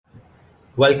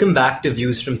Welcome back to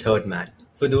Views from Third Man.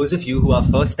 For those of you who are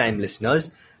first time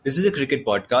listeners, this is a cricket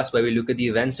podcast where we look at the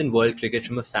events in world cricket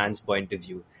from a fan's point of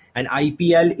view. And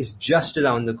IPL is just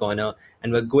around the corner,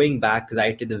 and we're going back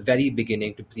right to the very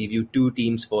beginning to preview two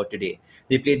teams for today.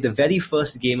 They played the very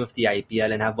first game of the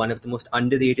IPL and have one of the most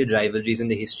underrated rivalries in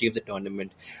the history of the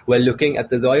tournament. We're looking at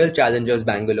the Royal Challengers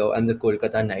Bangalore and the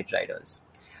Kolkata Knight Riders.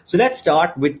 So let's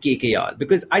start with KKR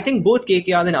because I think both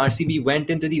KKR and RCB went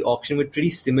into the auction with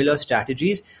pretty similar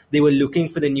strategies. They were looking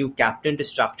for the new captain to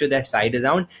structure their side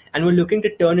around and were looking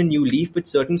to turn a new leaf with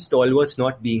certain stalwarts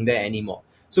not being there anymore.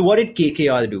 So what did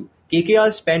KKR do?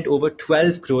 KKR spent over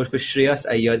 12 crore for Shreyas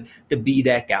Iyer to be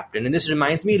their captain. And this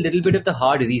reminds me a little bit of the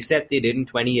hard reset they did in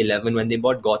 2011 when they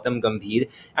bought Gautam Gambhir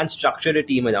and structured a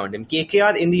team around him.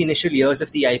 KKR in the initial years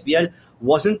of the IPL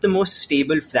wasn't the most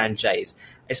stable franchise,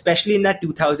 especially in that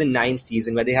 2009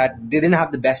 season where they didn't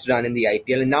have the best run in the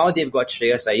IPL, and now they've got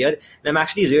Shreyas Iyer. And I'm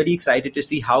actually really excited to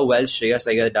see how well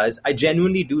Shreyas Iyer does. I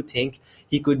genuinely do think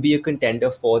he could be a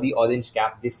contender for the orange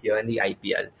cap this year in the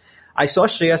IPL. I saw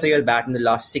Shreyas Iyer bat in the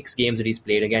last 6 games that he's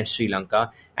played against Sri Lanka,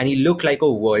 and he looked like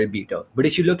a world beater. But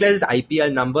if you look at his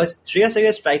IPL numbers, Shreyas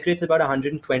Iyer's strike rate's about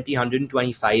 120,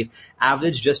 125,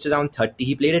 average just around 30.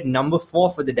 He played at number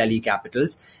 4 for the Delhi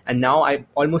Capitals, and now I'm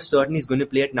almost certain he's going to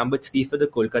play at number 3 for the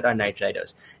Kolkata Knight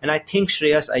Riders. And I think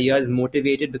Shreyas Iyer is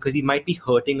motivated because he might be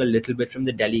hurting a little bit from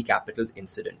the Delhi Capitals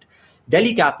incident.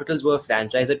 Delhi Capitals were a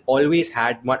franchise that always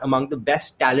had one among the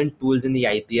best talent pools in the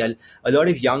IPL, a lot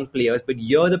of young players, but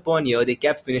year upon year they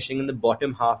kept finishing in the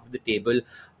bottom half of the table.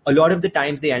 A lot of the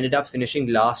times they ended up finishing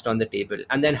last on the table.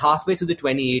 And then halfway through the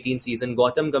 2018 season,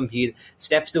 Gautam Gambhir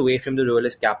steps away from the role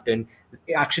as captain,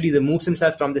 actually removes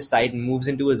himself from the side and moves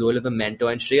into a role of a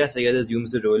mentor, and Shreyas Iyer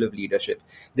assumes the role of leadership.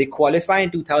 They qualify in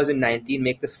 2019,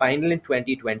 make the final in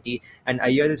 2020, and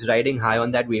Iyer is riding high on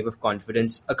that wave of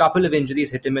confidence. A couple of injuries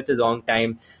hit him at the wrong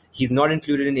time. He's not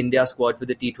included in India's squad for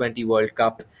the T20 World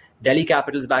Cup. Delhi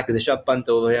Capitals back Rishabh Pant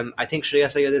over him. I think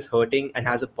Shreyas Iyer is hurting and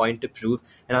has a point to prove,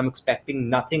 and I'm expecting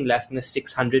nothing less than a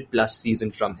 600-plus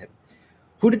season from him.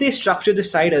 Who did they structure the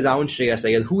side around Shreyas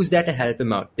Iyer? Who's there to help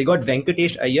him out? They got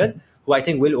Venkatesh Iyer, who I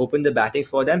think will open the batting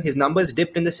for them. His numbers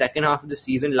dipped in the second half of the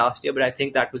season last year, but I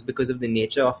think that was because of the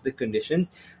nature of the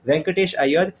conditions. Venkatesh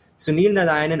Iyer, Sunil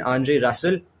Narayan and Andre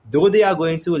Russell, though they are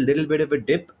going through a little bit of a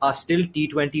dip, are still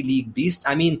T20 league beasts.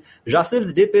 I mean,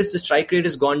 Russell's dip is the strike rate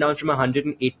has gone down from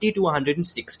 180 to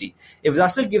 160. If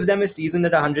Russell gives them a season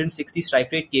at 160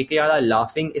 strike rate, KKR are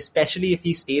laughing, especially if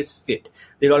he stays fit.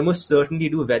 They'll almost certainly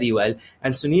do very well.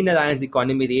 And Sunil Narayan's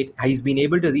economy rate, he's been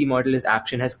able to remodel his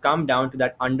action, has come down to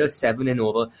that under 7 and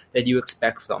over that you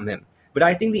expect from him. But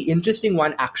I think the interesting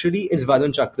one actually is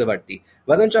Varun Chakravarti.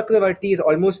 Varun Chakravarti is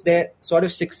almost their sort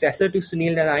of successor to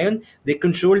Sunil Narayan. They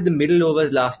controlled the middle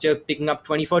overs last year, picking up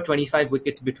 24-25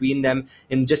 wickets between them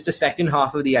in just the second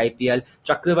half of the IPL.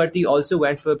 Chakravarti also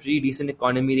went for a pretty decent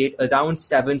economy rate, around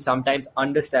 7, sometimes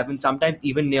under 7, sometimes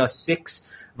even near 6.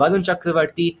 Varun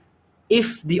Chakravarti,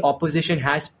 if the opposition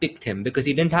has picked him because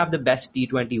he didn't have the best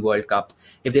T20 World Cup,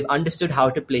 if they've understood how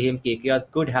to play him,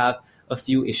 KKR could have a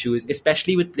few issues,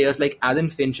 especially with players like Aaron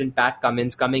Finch and Pat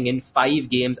Cummins coming in 5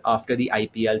 games after the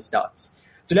IPL starts.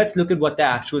 So let's look at what the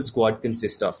actual squad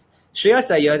consists of.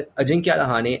 Shreyas Iyer, Ajinkya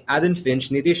Rahane, Aaron Finch,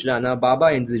 Nitish Rana, Baba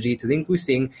Indrajit, Rinku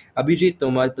Singh, Abhijit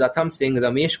Tomar, Pratham Singh,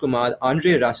 Ramesh Kumar,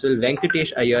 Andre Russell,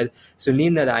 Venkatesh Iyer,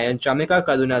 Sunil Narayan, Chamika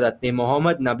Karunaratne,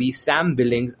 Mohammad Nabi, Sam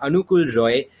Billings, Anukul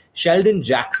Roy, Sheldon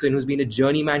Jackson, who's been a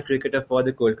journeyman cricketer for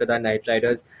the Kolkata Knight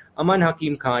Riders, Aman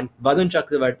Hakim Khan, Varun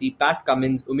Chakravarti, Pat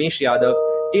Cummins, Umesh Yadav,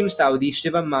 Tim Saudi,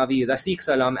 Shivam Mavi, Raseek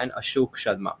Salam and Ashok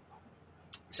Sharma.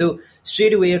 So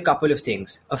straight away, a couple of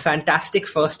things. A fantastic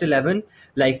first 11,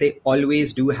 like they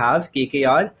always do have,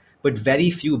 KKR, but very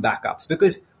few backups.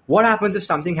 Because what happens if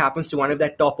something happens to one of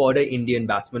their top order Indian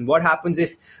batsmen? What happens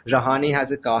if Rahane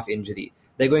has a calf injury?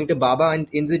 They're going to Baba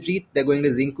and Indrajit, they're going to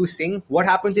Rinku Singh. What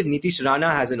happens if Nitish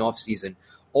Rana has an off season?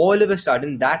 All of a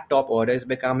sudden, that top order has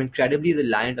become incredibly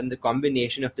reliant on the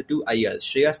combination of the two Iyers,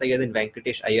 Shreyas Iyer and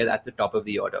Venkatesh Iyer at the top of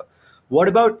the order. What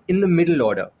about in the middle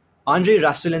order? Andre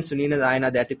Russell and Sunil Narayan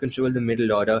are there to control the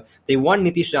middle order. They want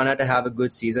Nitish Rana to have a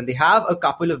good season. They have a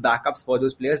couple of backups for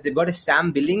those players. They've got a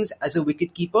Sam Billings as a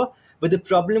wicketkeeper. But the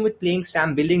problem with playing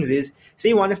Sam Billings is,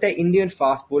 say one of their Indian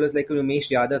fast bowlers like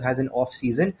Umesh Yadav has an off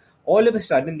season, all of a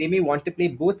sudden they may want to play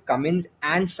both Cummins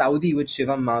and Saudi with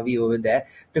Shivam Mavi over there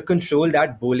to control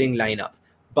that bowling lineup.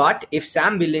 But if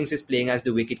Sam Billings is playing as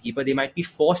the wicketkeeper, they might be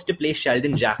forced to play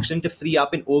Sheldon Jackson to free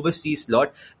up an overseas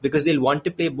slot because they'll want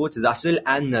to play both Russell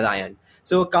and Narayan.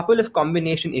 So a couple of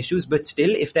combination issues, but still,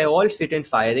 if they're all fit and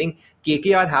firing,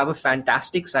 KKR have a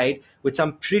fantastic side with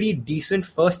some pretty decent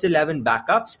first 11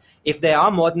 backups if there are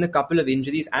more than a couple of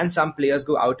injuries and some players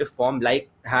go out of form, like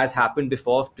has happened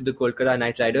before to the Kolkata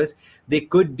Knight Riders, they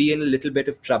could be in a little bit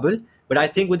of trouble. But I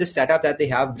think with the setup that they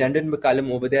have, Brendan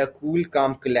McCullum over there, cool,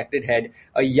 calm, collected head,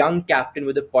 a young captain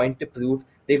with a point to prove.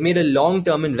 They've made a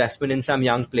long-term investment in some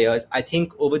young players. I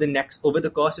think over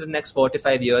the course of the next 4 to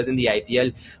 5 years in the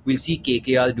IPL, we'll see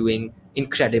KKR doing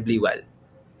incredibly well.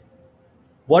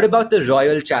 What about the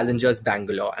Royal Challengers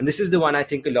Bangalore? And this is the one I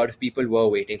think a lot of people were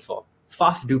waiting for.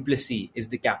 Faf du Plessis is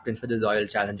the captain for the Royal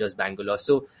Challengers Bangalore.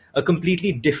 So a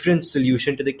completely different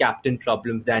solution to the captain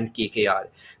problem than KKR.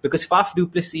 Because Faf du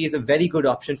Plessis is a very good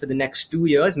option for the next 2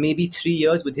 years, maybe 3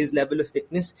 years with his level of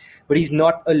fitness, but he's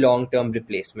not a long-term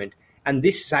replacement. And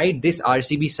this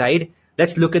RCB side,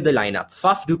 let's look at the lineup.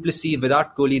 Faf du Plessis,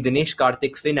 Virat Kohli, Dinesh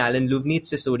Karthik, Finn Allen, Luvneet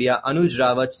Sisodia, Anuj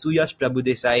Rawat, Suyash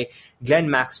Prabhudesai, Glenn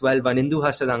Maxwell, Vanindu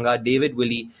Hasaranga, David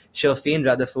Willey, Sherfane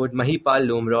Rutherford, Mahipal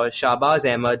Lomror, Shahbaz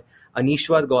Ahmed,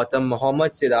 Anishwar Gautam,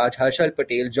 Mohammad Siraj, Harshal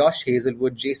Patel, Josh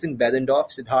Hazelwood, Jason Behrendorff,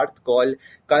 Siddharth Kaul,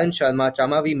 Karan Sharma,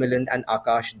 Chamavi Milind, and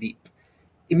Akash Deep.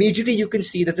 Immediately you can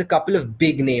see there's a couple of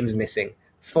big names missing.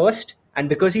 First, and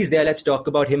because he's there, let's talk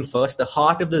about him first. The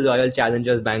heart of the Royal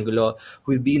Challengers Bangalore,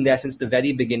 who's been there since the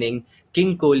very beginning.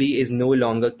 King Kohli is no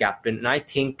longer captain.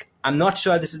 And I'm not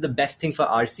sure this is the best thing for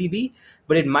RCB,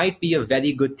 but it might be a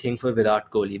very good thing for Virat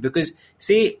Kohli. Because,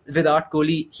 say, Virat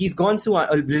Kohli, he's gone through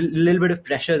a little bit of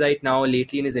pressure right now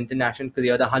lately in his international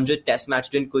career. The 100th Test match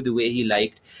didn't go the way he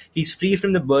liked. He's free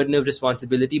from the burden of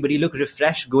responsibility, but he looked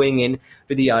refreshed going in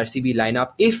to the RCB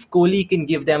lineup. If Kohli can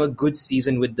give them a good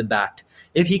season with the bat,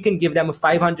 if he can give them a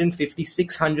 550,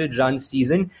 600 run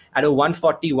season at a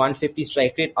 140, 150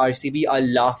 strike rate, RCB are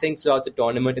laughing throughout the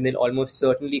tournament and they'll almost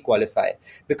certainly qualify.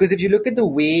 Because if you look at the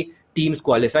way teams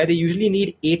qualify, they usually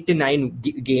need 8 to 9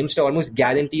 games to almost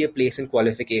guarantee a place in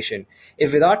qualification.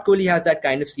 If Virat Kohli has that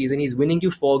kind of season, he's winning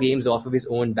you 4 games off of his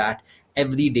own bat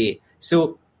every day.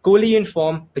 So Kohli in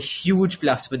form, a huge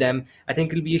plus for them. I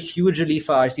think it'll be a huge relief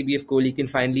for RCB if Kohli can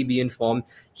finally be in form.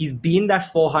 He's been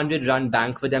that 400-run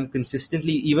bank for them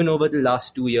consistently, even over the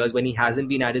last 2 years when he hasn't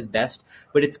been at his best,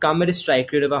 but it's come at a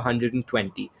strike rate of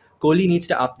 120. Kohli needs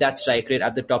to up that strike rate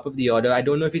at the top of the order. I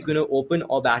don't know if he's going to open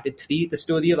or bat at 3. The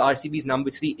story of RCB's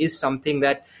number 3 is something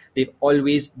that they've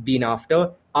always been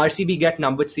after. RCB get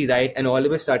number 3 right, and all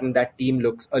of a sudden that team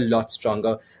looks a lot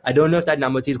stronger. I don't know if that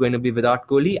number 3 is going to be Virat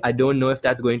Kohli. I don't know if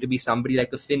that's going to be somebody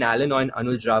like a Finn Allen or an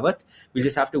Anuj Rawat. We'll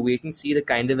just have to wait and see the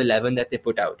kind of 11 that they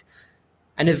put out.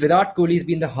 And if Virat Kohli has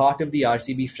been the heart of the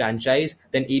RCB franchise,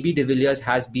 then AB de Villiers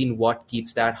has been what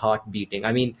keeps that heart beating.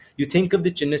 I mean, you think of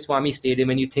the Chinnaswamy Stadium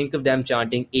and you think of them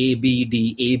chanting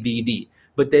ABD, ABD,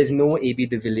 but there's no AB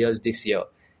de Villiers this year.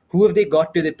 Who have they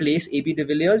got to replace AB de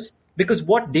Villiers? Because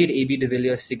what did AB de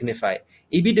Villiers signify?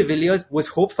 AB de Villiers was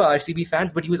hope for RCB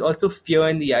fans, but he was also fear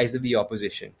in the eyes of the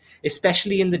opposition,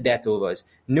 especially in the death overs.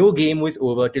 No game was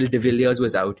over till de Villiers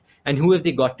was out. And who have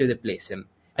they got to replace him?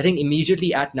 I think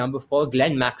immediately at number 4,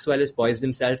 Glenn Maxwell has poised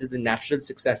himself as the natural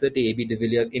successor to AB de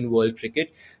Villiers in world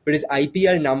cricket, but his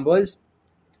IPL numbers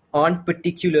aren't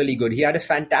particularly good. He had a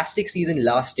fantastic season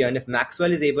last year, and if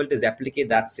Maxwell is able to replicate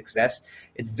that success,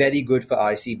 it's very good for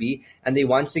RCB, and they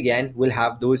once again will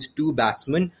have those 2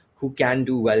 batsmen who can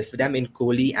do well for them in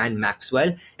Kohli and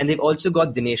Maxwell. And they've also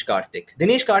got Dinesh Karthik.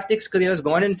 Dinesh Karthik's career has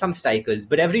gone in some cycles,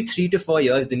 but every 3 to 4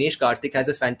 years, Dinesh Karthik has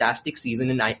a fantastic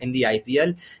season in the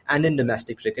IPL and in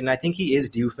domestic cricket. And I think he is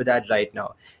due for that right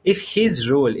now. If his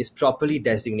role is properly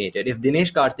designated, if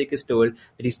Dinesh Karthik is told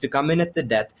that he's to come in at the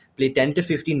death, play 10 to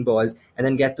 15 balls, and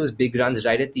then get those big runs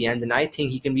right at the end, then I think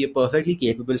he can be a perfectly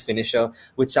capable finisher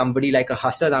with somebody like a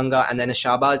Hasaranga and then a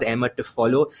Shahbaz Ahmed to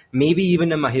follow, maybe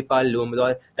even a Mahipal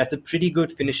Lomror. That's a pretty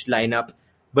good finished lineup,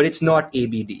 but it's not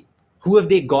ABD. Who have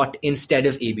they got instead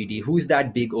of ABD? Who's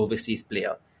that big overseas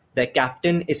player? Their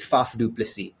captain is Faf du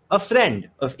Plessis, a friend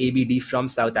of ABD from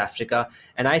South Africa,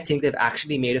 and I think they've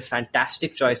actually made a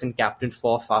fantastic choice in captain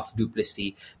for Faf du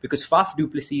Plessis, because Faf du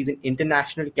Plessis is an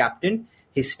international captain.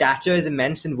 His stature is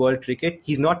immense in world cricket.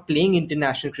 He's not playing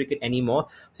international cricket anymore,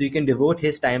 so you can devote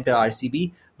his time to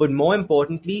RCB. But more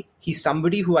importantly, he's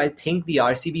somebody who I think the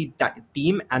RCB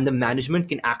team and the management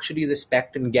can actually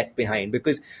respect and get behind.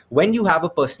 Because when you have a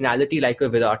personality like a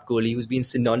Virat Kohli, who's been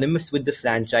synonymous with the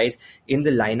franchise in the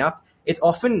lineup, it's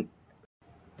often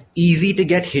easy to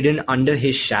get hidden under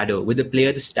his shadow with a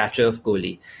player the stature of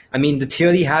Kohli. I mean, the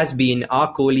theory has been,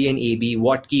 are Kohli and AB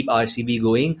what keep RCB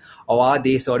going, or are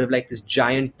they sort of like this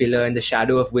giant pillar in the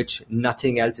shadow of which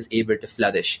nothing else is able to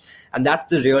flourish? And that's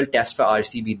the real test for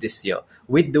RCB this year.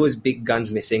 With those big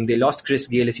guns missing, they lost Chris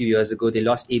Gayle a few years ago, they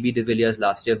lost AB de Villiers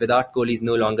last year. Virat Kohli is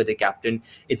no longer the captain.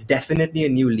 It's definitely a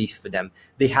new leaf for them.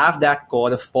 They have that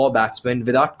core of 4 batsmen: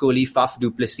 Virat Kohli, Faf du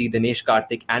Plessis, Dinesh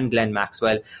Karthik, and Glenn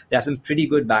Maxwell. They have some pretty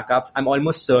good backups. I'm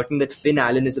almost certain that Finn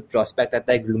Allen is a prospect that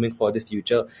they're exhuming for the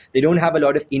future. They don't have a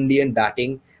lot of Indian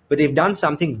batting, but they've done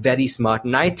something very smart.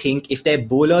 And I think if their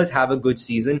bowlers have a good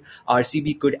season,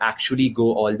 RCB could actually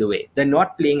go all the way. They're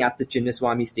not playing at the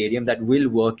Chinnaswamy Stadium. That will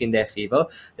work in their favor.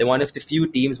 They're one of the few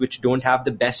teams which don't have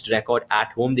the best record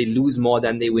at home. They lose more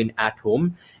than they win at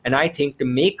home. And I think to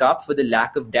make up for the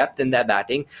lack of depth in their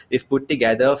batting, they've put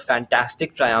together a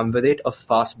fantastic triumvirate of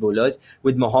fast bowlers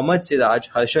with Mohammad Siraj,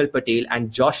 Harshal Patel,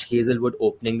 and Josh Hazelwood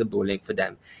opening the bowling for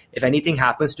them. If anything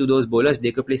happens to those bowlers,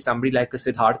 they could play somebody like a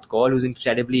Siddharth Kaul, who's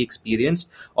incredibly experienced,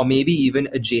 or maybe even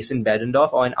a Jason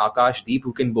Behrendorff or an Akash Deep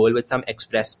who can bowl with some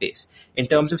express pace. In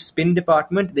terms of spin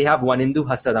department, they have Wanindu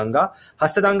Hasaranga.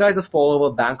 Hasaranga is a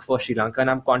 4-over bank for Sri Lanka, and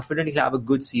I'm confident he'll have a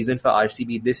good season for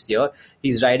RCB this year.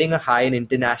 He's riding a high in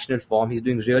international form. He's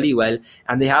doing really well,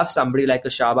 and they have somebody like a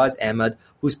Shahbaz Ahmed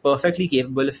who's perfectly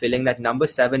capable of filling that number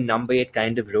 7, number 8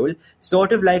 kind of role,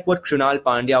 sort of like what Krunal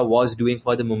Pandya was doing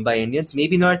for the Mumbai Indians.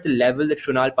 Maybe not at the level that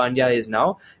Krunal Pandya is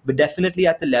now, but definitely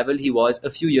at the level he was a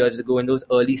few years ago in those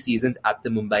early seasons at the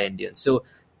Mumbai Indians. So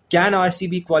can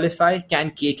RCB qualify?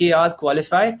 Can KKR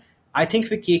qualify? I think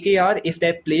for KKR, if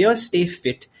their players stay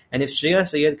fit, and if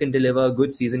Shreyas Iyer can deliver a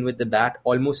good season with the bat,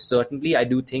 almost certainly I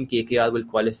do think KKR will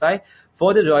qualify.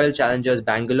 For the Royal Challengers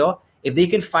Bangalore, if they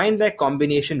can find their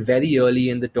combination very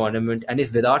early in the tournament, and if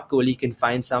Virat Kohli can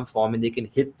find some form and they can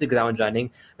hit the ground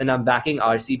running, then I'm backing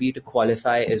RCB to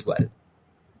qualify as well.